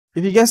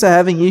If you guys are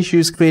having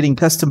issues creating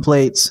custom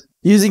plates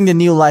using the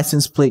new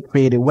license plate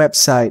creator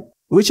website,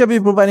 which I'll be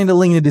providing the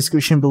link in the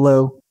description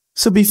below.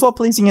 So before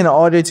placing an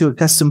order to a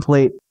custom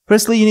plate,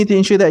 firstly you need to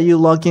ensure that you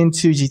log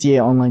into GTA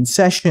Online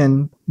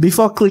session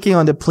before clicking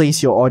on the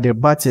place your order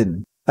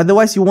button.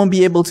 Otherwise, you won't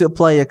be able to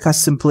apply a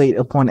custom plate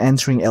upon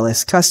entering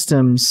LS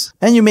Customs,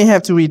 and you may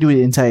have to redo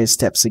the entire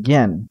steps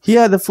again.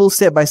 Here are the full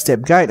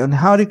step-by-step guide on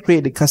how to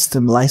create the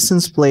custom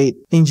license plate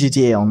in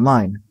GTA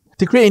Online.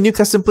 To create a new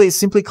custom plate,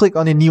 simply click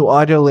on the new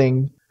order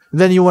link.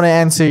 Then you want to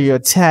enter your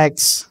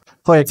text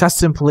for your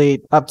custom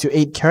plate up to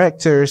 8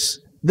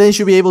 characters. Then you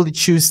should be able to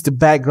choose the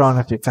background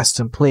of your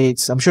custom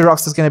plates. I'm sure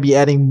Rockstar's going to be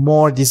adding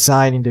more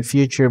design in the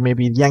future,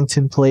 maybe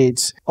Yankton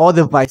plates or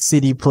the Vice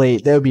City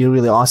plate. That would be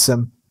really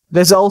awesome.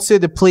 There's also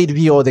the plate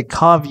view or the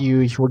car view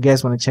if you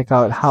guys want to check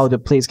out how the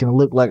plate's going to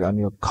look like on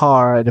your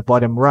car at the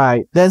bottom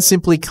right. Then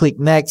simply click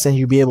next and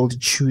you'll be able to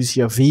choose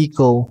your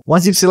vehicle.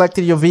 Once you've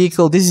selected your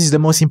vehicle, this is the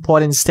most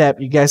important step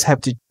you guys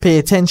have to pay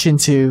attention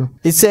to.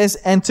 It says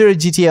enter a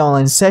GTA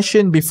Online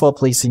session before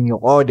placing your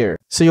order.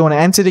 So you want to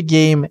enter the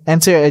game,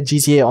 enter a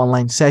GTA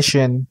Online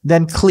session,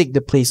 then click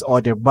the place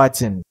order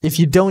button. If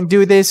you don't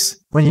do this,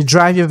 when you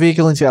drive your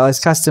vehicle into LS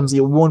Customs,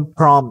 it won't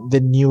prompt the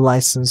new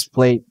license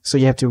plate, so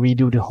you have to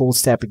redo the whole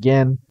step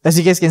again. As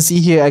you guys can see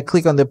here, I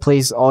click on the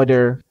place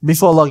order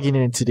before logging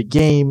into the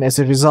game. As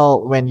a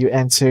result, when you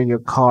enter your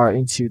car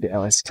into the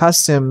LS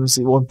Customs,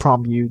 it won't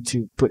prompt you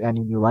to put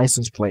any new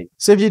license plate.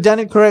 So if you've done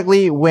it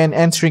correctly, when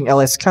entering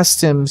LS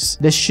Customs,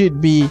 there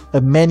should be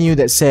a menu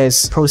that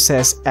says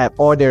process app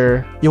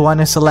order. You want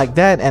to select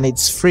that and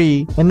it's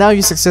free. And now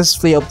you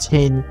successfully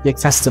obtain your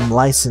custom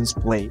license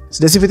plate.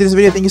 So that's it for this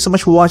video. Thank you so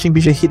much for watching.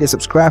 Be sure to hit the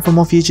subscribe for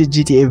more future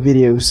GTA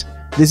videos.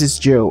 This is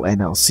Joe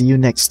and I'll see you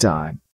next time.